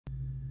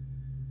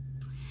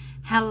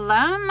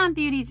Hello, my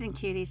beauties and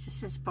cuties.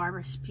 This is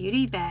Barbara's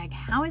Beauty Bag.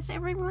 How is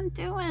everyone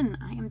doing?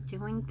 I am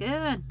doing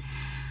good.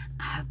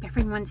 I hope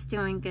everyone's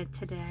doing good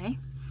today.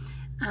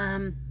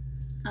 I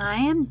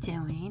am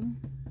doing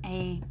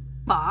a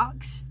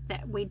box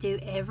that we do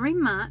every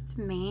month,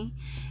 me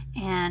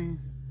and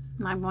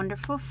my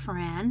wonderful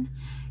friend,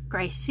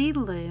 Gracie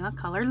Lou. I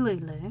call her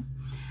Lulu,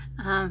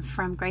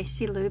 from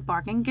Gracie Lou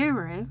Bargain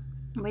Guru.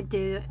 We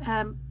do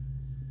a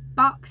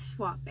box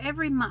swap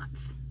every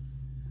month.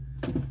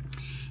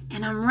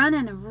 And I'm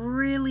running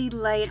really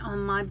late on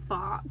my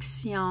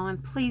box, y'all,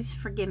 and please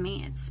forgive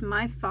me. It's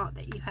my fault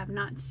that you have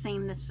not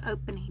seen this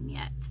opening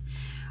yet.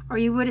 Or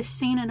you would have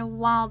seen it a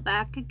while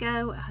back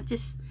ago. I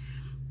just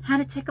had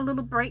to take a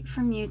little break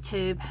from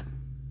YouTube.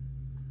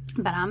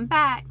 But I'm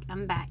back.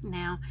 I'm back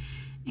now.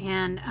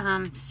 And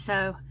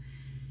so,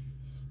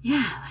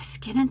 yeah, let's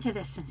get into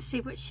this and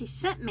see what she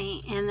sent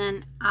me. And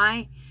then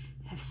I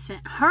have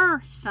sent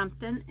her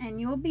something, and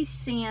you'll be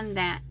seeing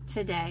that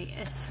today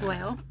as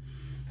well.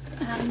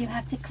 You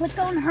have to click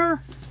on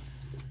her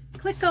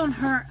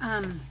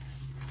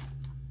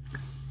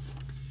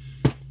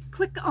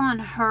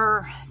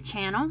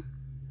channel,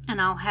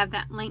 and I'll have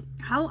that link.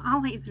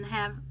 I'll even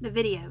have the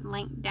video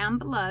link down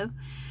below.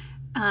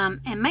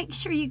 And make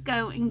sure you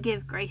go and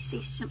give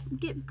Gracie some,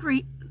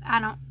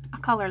 I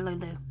call her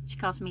Lulu. She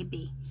calls me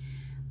B.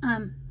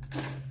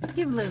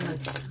 Give Lulu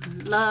some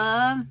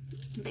love.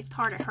 Be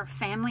part of her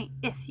family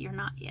if you're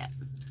not yet.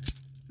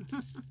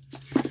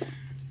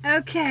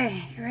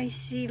 Okay,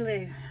 Gracie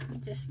Lou.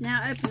 I'm just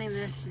now opening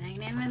this. It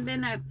ain't even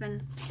been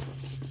open.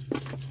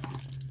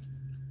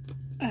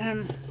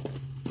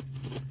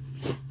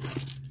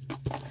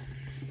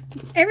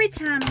 Every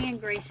time me and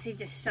Gracie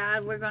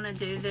decide we're going to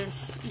do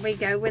this, we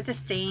go with a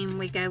theme.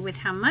 We go with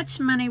how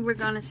much money we're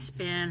going to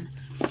spend.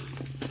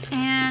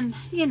 And,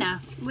 you know,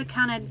 we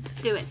kind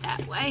of do it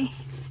that way.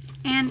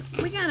 And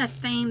we got a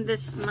theme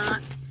this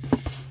month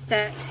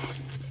that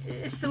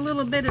it's a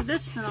little bit of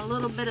this and a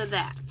little bit of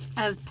that,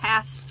 of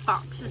past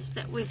boxes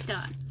that we've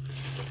done.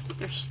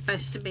 There's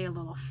supposed to be a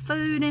little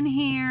food in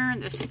here.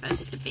 There's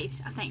supposed to be,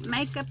 I think,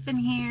 makeup in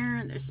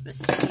here. There's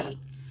supposed to be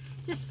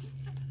just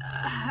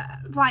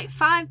like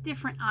 5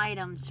 different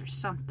items or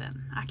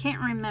something. I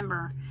can't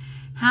remember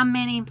how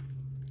many,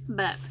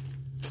 but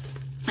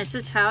this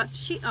is how it's,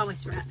 she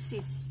always wraps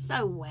these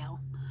so well.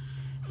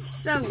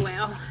 So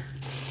well.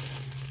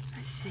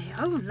 Let's see.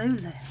 Oh,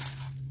 Lulu.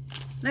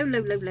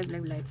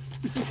 Lulu.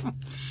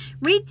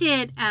 We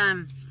did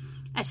a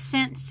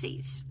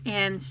Scentsies,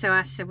 and so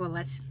I said, well,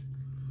 let's,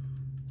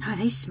 oh,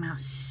 these smell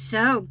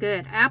so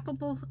good.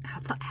 Apple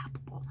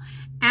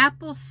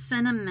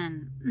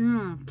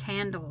cinnamon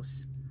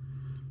candles.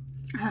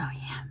 Oh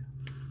yeah.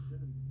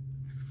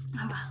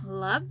 Oh, I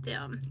love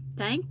them.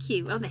 Thank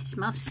you. Oh, they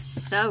smell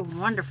so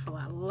wonderful.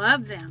 I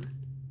love them.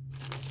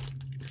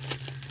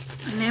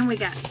 And then we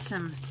got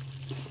some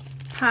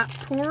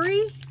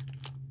potpourri.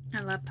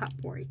 I love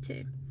potpourri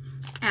too.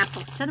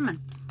 Apple cinnamon.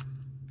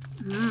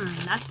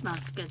 That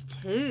smells good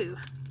too.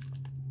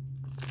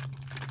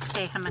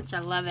 Okay, how much I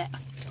love it.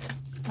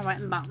 I went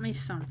and bought me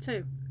some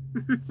too.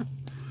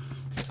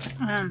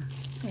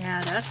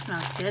 Yeah, that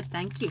smells good.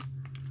 Thank you.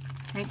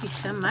 Thank you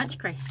so much,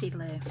 Gracie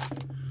Lou.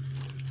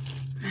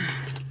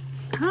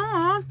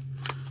 Oh,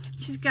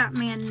 she's got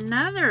me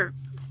another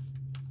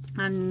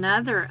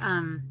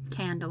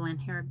candle in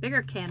here, a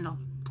bigger candle.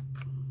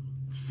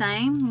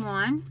 Same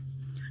one.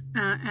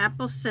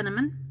 Apple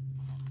cinnamon.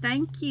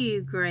 Thank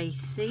you,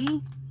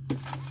 Gracie.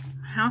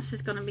 House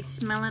is going to be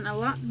smelling a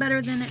lot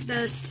better than it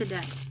does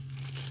today.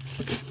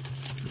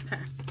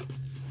 Okay.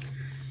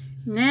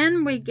 And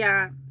then we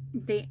got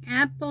the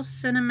apple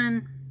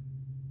cinnamon.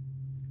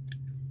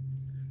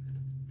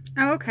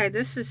 Oh, okay.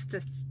 This is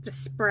the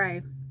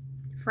spray.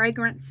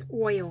 Fragrance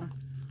oil.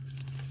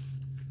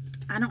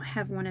 I don't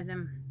have one of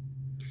them.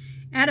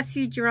 Add a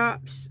few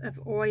drops of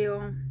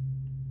oil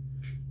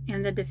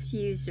in the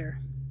diffuser.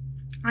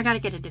 I got to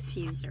get a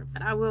diffuser,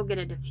 but I will get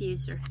a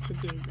diffuser to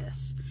do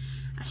this.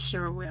 I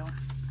sure will.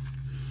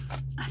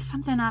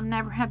 Something I've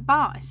never had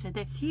bought is a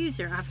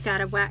diffuser. I've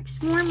got a wax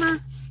warmer,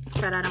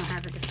 but I don't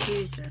have a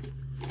diffuser.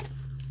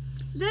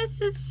 This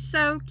is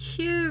so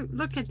cute.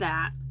 Look at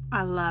that.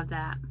 I love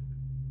that.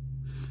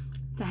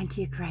 Thank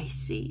you,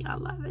 Gracie. I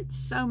love it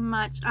so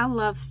much. I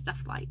love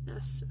stuff like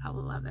this. I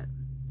love it.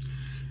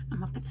 I'm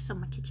going to put this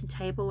on my kitchen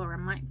table, or I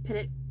might put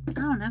it, I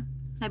don't know,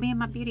 maybe in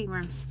my beauty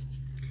room.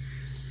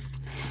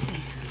 Let's see.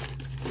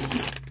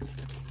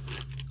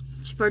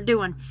 We're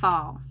doing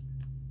fall.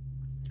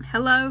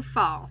 Hello,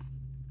 fall.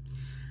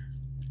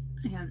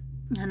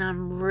 And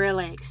I'm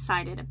really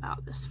excited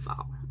about this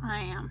fall. I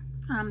am.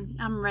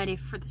 I'm ready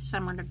for the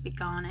summer to be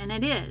gone, and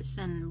it is.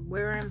 And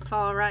we're in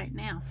fall right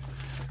now,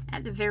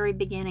 at the very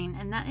beginning,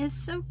 and that is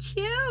so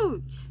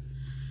cute.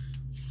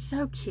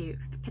 So cute.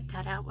 I can put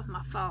that out with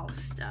my fall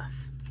stuff.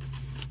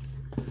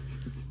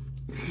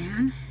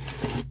 And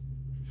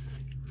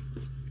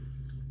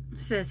it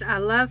says, I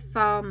love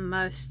fall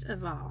most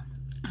of all.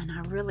 And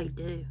I really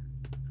do.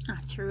 I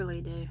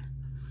truly do.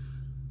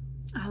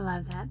 I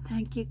love that.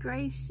 Thank you,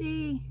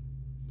 Gracie.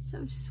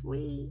 So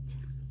sweet.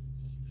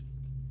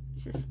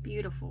 It's just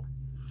beautiful.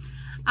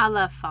 I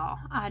love fall.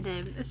 I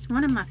do. It's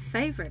one of my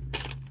favorite.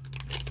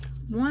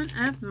 One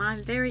of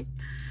my very...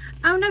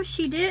 Oh, no,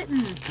 she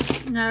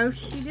didn't. No,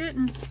 she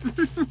didn't.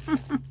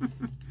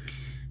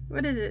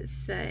 What does it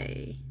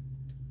say?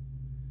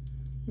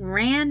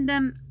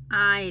 Random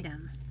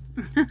item.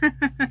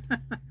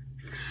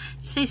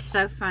 She's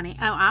so funny.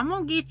 Oh, I'm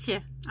going to get you.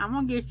 I'm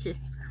going to get you.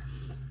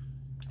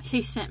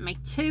 She sent me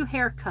 2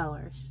 hair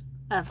colors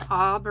of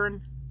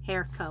auburn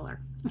hair color.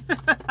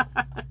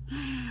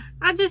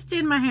 I just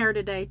did my hair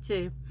today,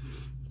 too.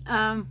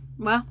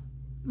 Well,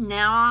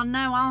 now I'll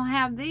know I'll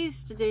have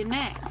these to do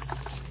next.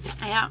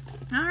 Yeah.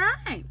 All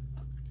right.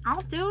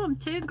 I'll do them,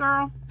 too,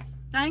 girl.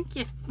 Thank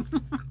you.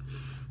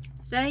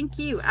 Thank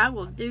you. I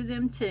will do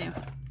them, too.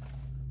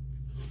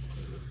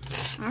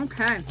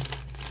 Okay.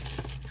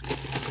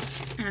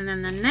 And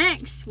then the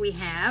next we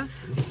have,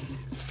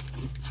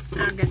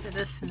 I'll get to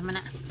this in a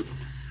minute,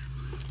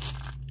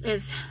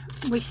 is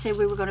we said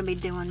we were going to be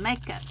doing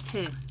makeup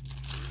too.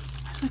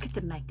 Look at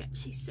the makeup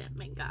she sent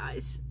me,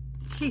 guys.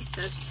 She's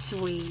so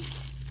sweet.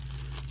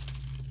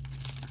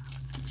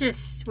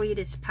 Just sweet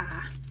as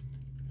pie.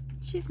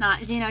 She's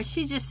not, you know,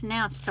 she's just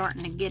now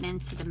starting to get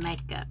into the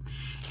makeup.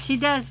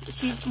 She's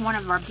one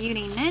of our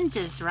beauty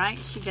ninjas, right?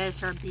 She does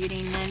her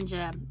beauty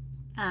ninja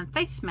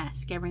face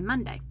mask every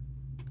Monday.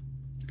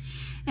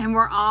 And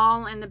we're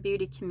all in the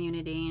beauty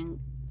community, and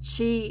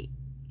she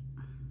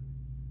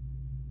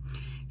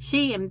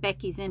and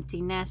Becky's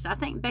Empty Nest, I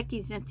think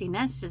Becky's Empty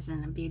Nest is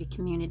in the beauty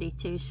community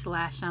too, /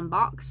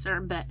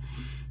 Unboxer, but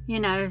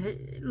you know,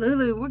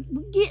 Lulu, we're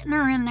getting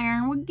her in there,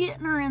 and we're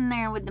getting her in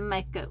there with the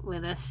makeup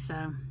with us,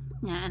 so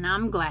yeah, and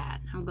I'm glad.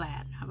 I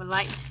would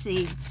like to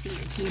see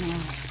it,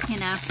 you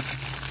know.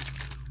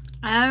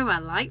 Oh, I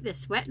like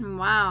this Wet n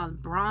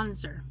Wild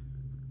bronzer.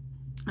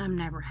 I've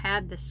never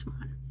had this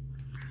one.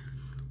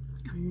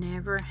 I've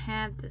never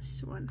had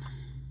this one.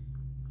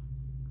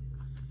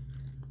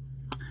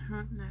 I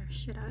don't know.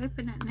 Should I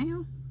open it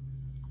now?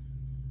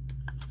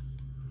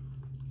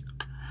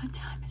 What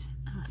time is it?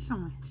 Oh, it's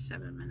only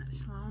 7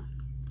 minutes long.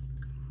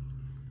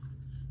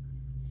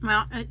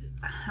 Well,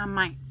 I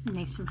might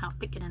need some help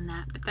picking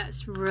that, but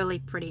that's really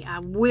pretty. I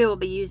will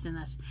be using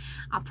this.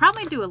 I'll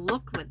probably do a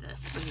look with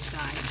this for you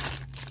guys.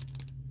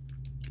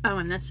 Oh,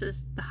 and this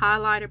is the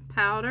highlighter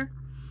powder.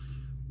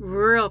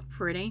 Real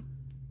pretty.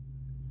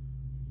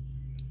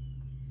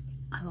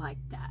 I like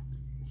that.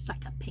 It's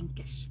like a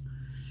pinkish.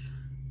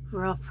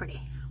 Real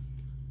pretty.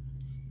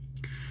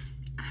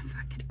 If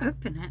I could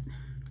open it.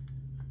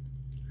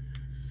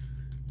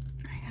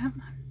 I got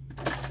my...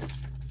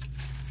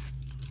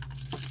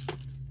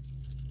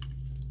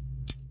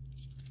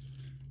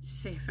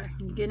 See if I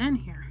can get in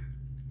here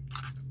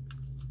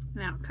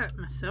without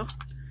cutting myself.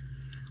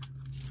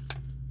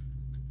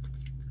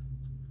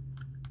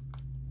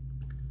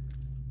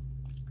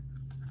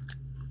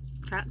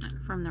 Cutting it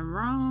from the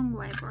wrong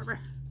way, Barbara.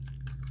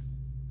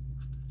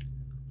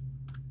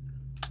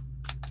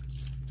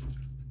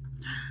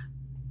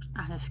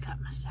 I just cut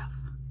myself.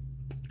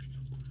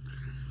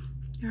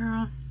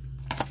 Girl.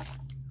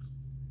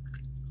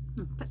 Let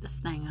me put this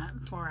thing up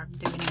before I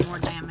do any more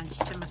damage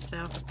to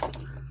myself.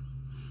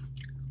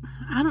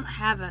 I don't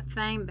have a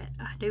thing, but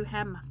I do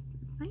have my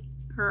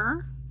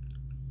finger.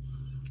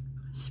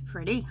 It's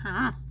pretty,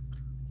 huh?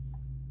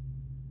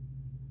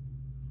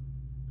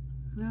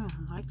 Oh,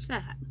 I like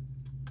that.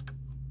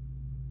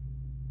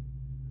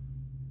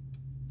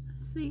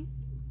 See?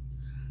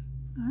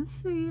 I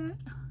see it.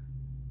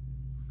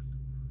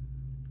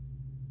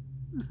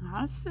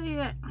 I see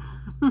it.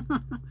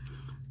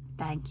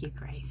 Thank you,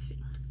 Gracie.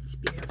 It's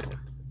beautiful.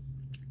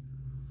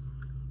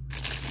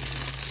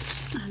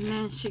 And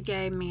then she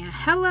gave me a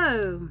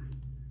Hello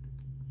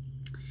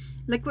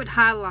liquid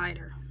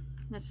highlighter.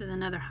 This is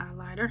another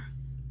highlighter.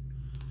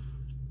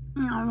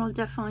 I will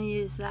definitely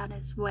use that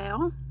as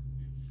well.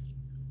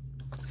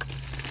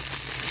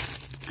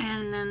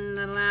 And then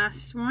the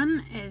last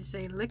one is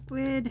a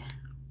liquid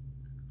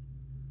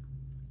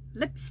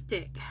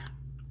lipstick.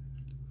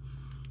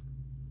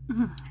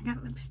 I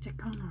got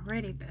lipstick on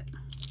already, but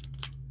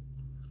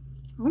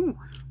ooh,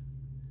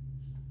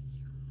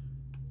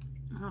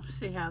 I'll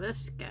see how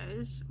this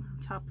goes on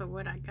top of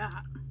what I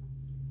got.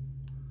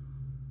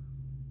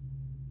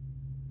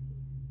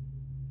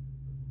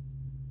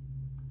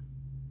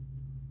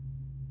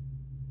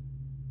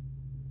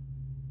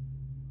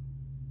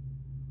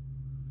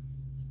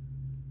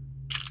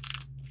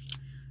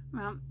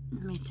 Well,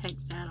 let me take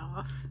that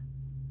off.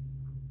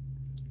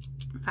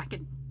 If I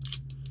can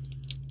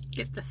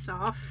get this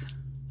off.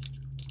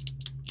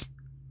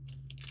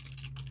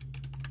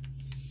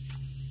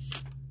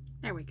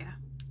 There we go.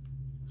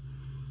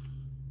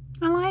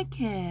 I like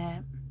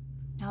it.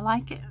 I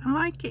like it. I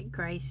like it,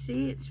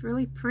 Gracie. It's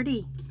really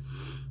pretty.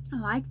 I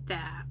like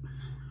that.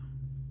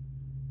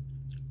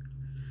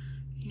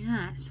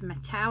 Yeah, it's a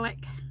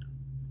metallic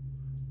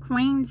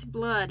Queen's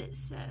Blood, it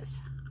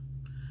says.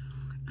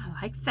 I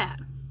like that.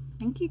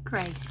 Thank you,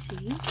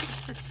 Gracie.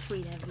 That's so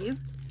sweet of you.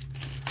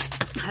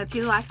 I hope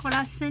you like what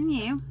I send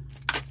you.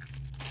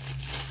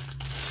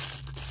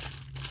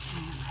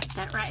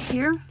 that right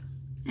here.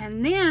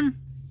 And then,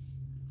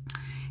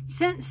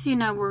 since, you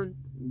know, we're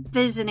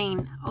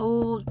visiting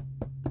old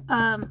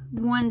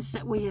ones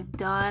that we have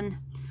done,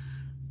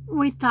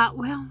 we thought,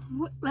 well,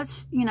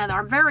 let's, you know,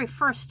 our very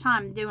first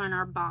time doing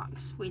our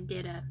box, we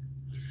did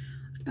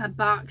a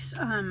box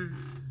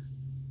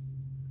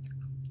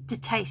to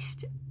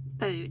taste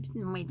food.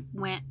 And we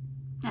went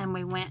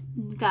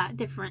and got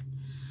different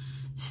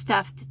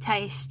stuff to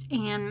taste.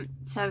 And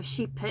so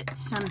she put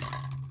some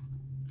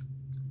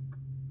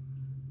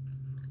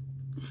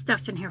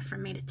stuff in here for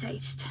me to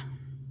taste.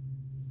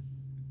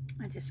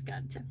 I just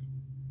got to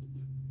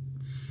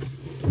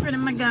get rid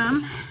of my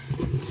gum.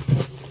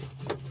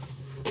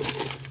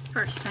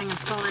 First thing I'm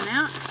pulling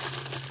out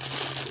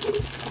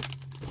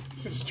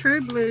is this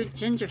True Blue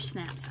ginger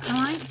snaps. I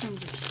like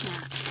ginger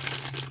snaps.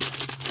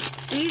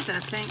 These, I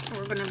think,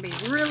 are going to be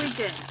really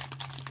good.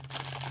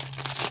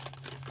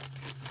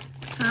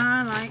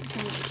 I like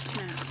ginger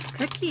snaps.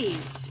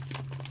 Cookies.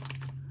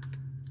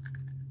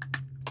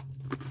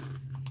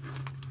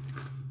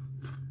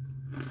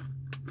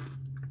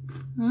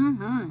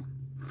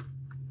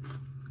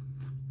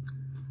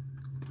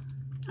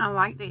 I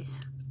like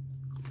these.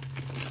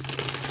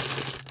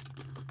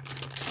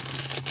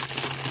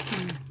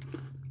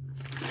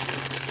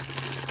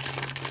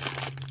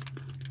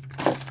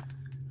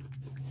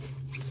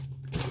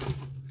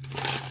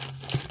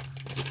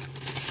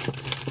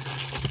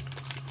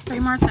 Three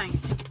more things.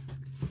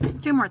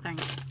 Two more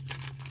things.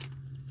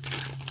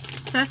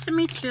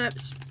 Sesame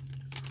chips,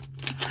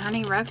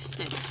 honey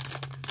roasted.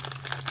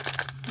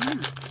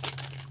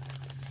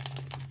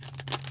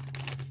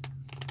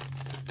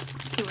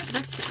 Let's see what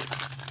this is.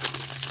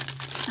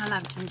 I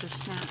love ginger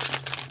snaps.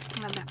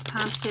 I love that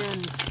pumpkin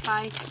and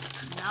spice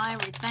and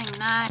everything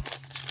nice.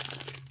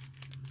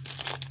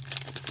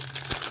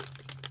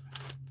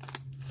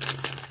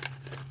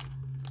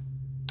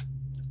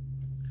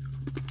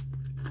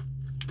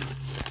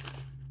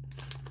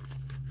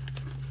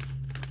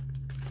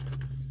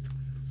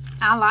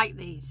 I like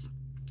these.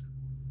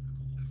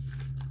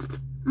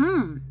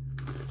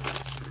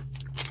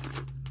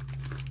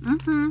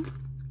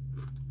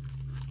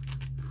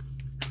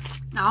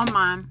 All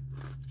mine.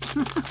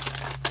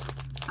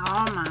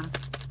 All mine.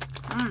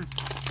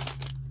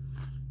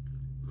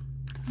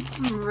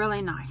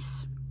 Really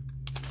nice.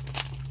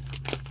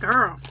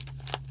 Girl.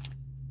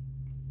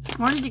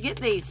 Where did you get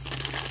these?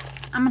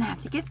 I'm gonna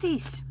have to get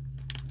these.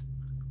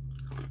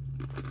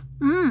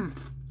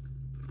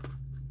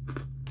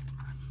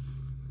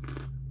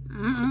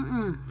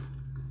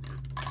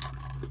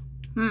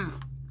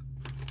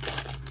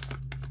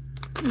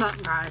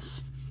 Look,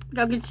 guys,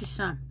 go get you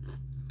some.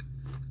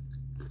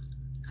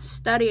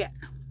 Study it.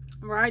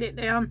 Write it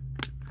down.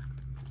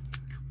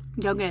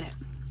 Go get it.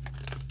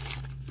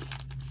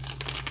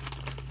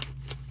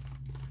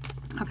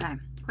 Okay,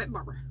 quit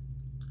Barbara.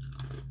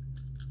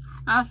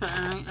 I'll put it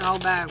in the whole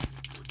bag.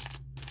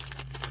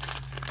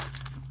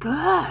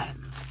 Good.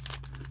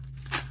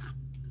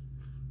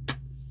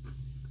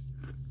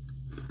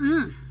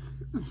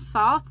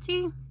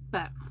 Salty,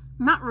 but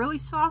not really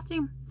salty.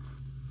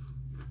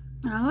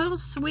 A little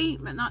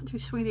sweet, but not too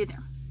sweet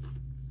either.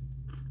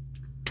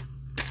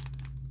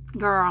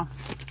 Girl.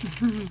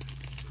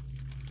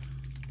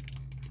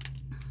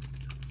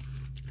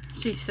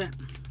 She sent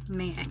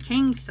me a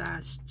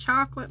king-size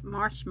chocolate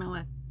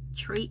marshmallow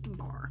treat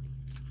bar.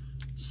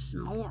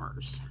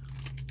 S'mores.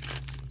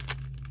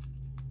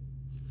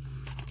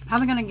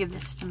 Probably going to give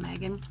this to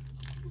Megan.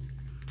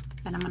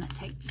 Then I'm going to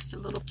take just a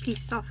little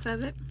piece off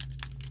of it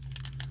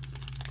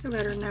to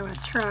let her know I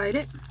tried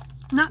it.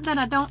 Not that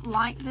I don't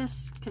like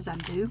this, because I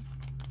do.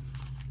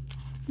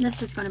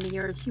 This is going to be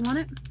yours. You want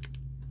it?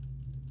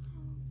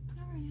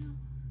 Not right now.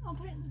 I'll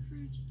put it in the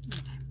fridge.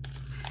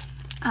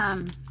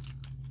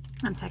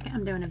 Okay.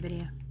 I'm doing a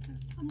video.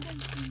 I'm done.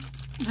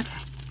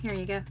 Okay, here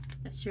you go.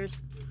 That's yours.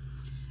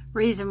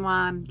 Reason why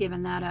I'm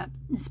giving that up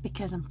is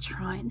because I'm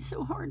trying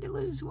so hard to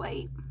lose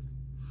weight.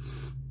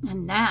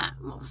 And that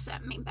will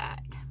set me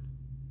back.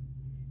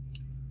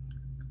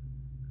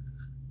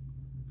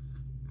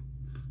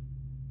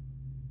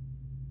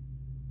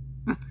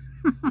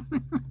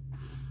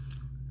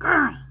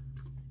 Girl.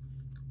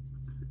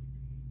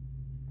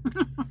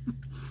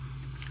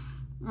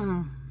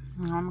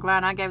 I'm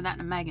glad I gave that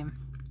to Megan.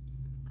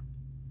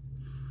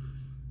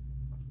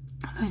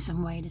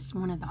 Losing weight is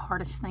one of the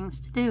hardest things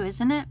to do,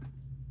 isn't it?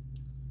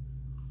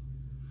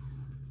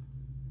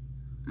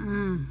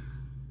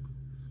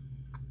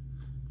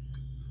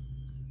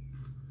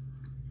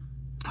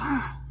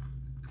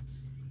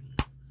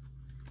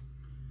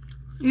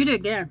 You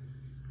did good.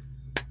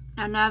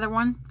 Another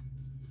one.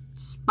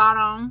 Spot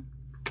on.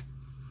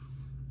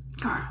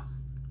 Girl.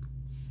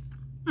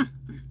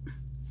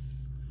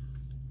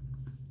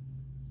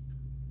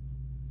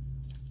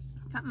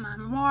 Got my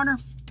water.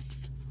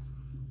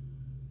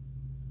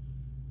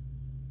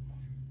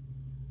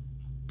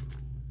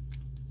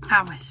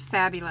 That was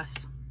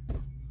fabulous.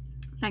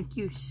 Thank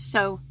you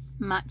so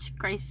much,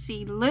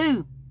 Gracie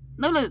Lou.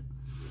 Lulu.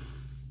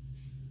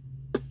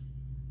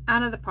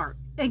 Out of the park.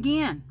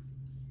 Again.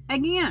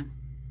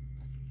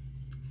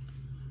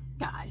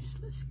 Guys,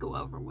 let's go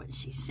over what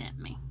she sent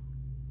me.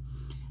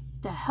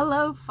 The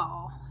hello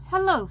fall.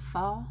 Hello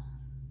fall.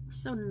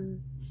 So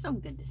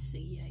good to see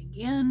you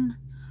again.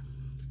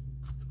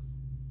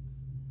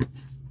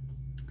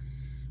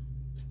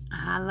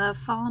 I love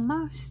fall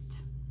most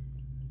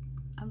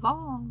of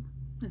all.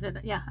 Is it?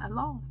 Yeah, of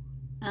all.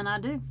 And I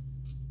do.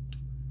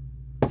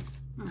 I'm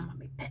gonna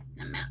be petting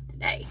them out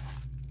today.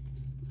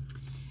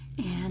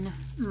 And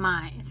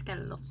it's got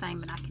a little thing,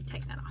 but I can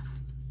take that off.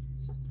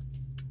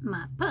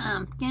 My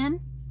pumpkin.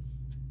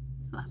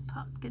 I love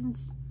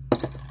pumpkins.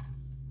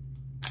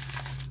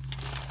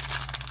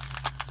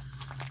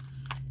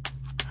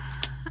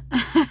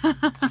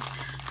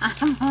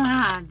 I'm gonna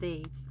hide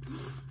these.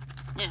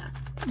 Yeah,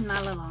 my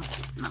little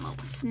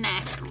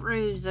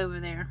snackaroos over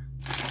there.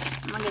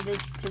 I'm gonna give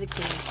these to the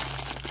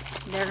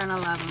kids. They're gonna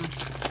love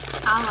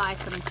them. I like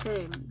them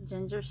too.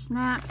 Ginger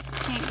snaps,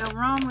 can't go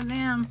wrong with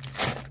them.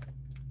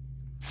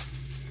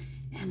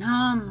 And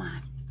all my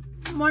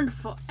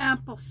wonderful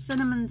apple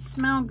cinnamon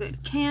smell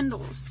good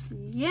candles.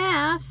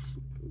 Yes,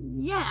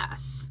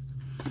 yes.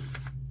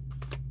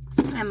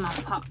 And my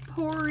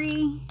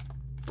potpourri,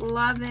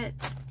 love it.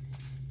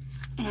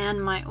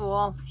 And my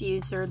oil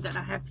diffuser that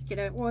I have to get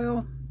an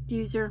oil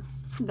diffuser,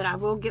 but I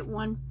will get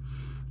one.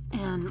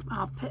 And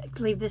I'll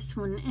leave this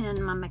one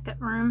in my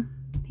makeup room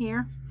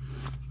here.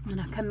 When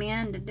I come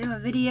in to do a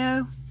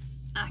video,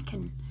 I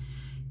can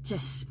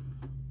just,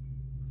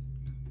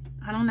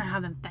 I don't know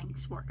how them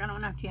things work. I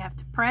don't know if you have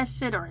to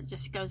press it or it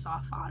just goes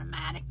off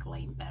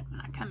automatically. But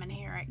when I come in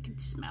here, it can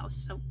smell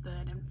so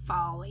good and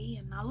fall-y,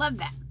 and I love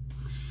that.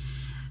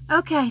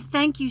 Okay,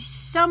 thank you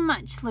so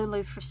much,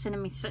 Lulu, for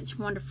sending me such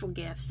wonderful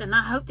gifts. And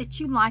I hope that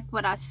you like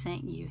what I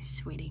sent you,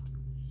 sweetie.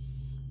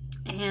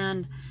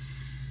 And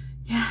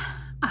yeah,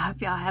 I hope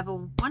y'all have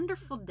a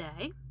wonderful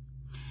day.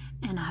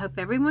 And I hope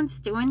everyone's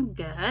doing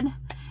good.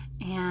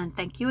 And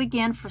thank you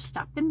again for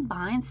stopping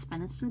by and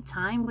spending some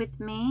time with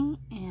me.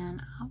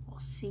 And I will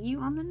see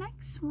you on the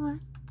next one.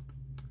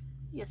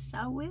 Yes,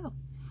 I will.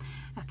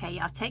 Okay,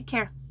 y'all take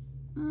care.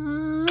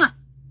 Mwah.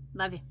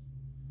 Love you.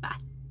 Bye.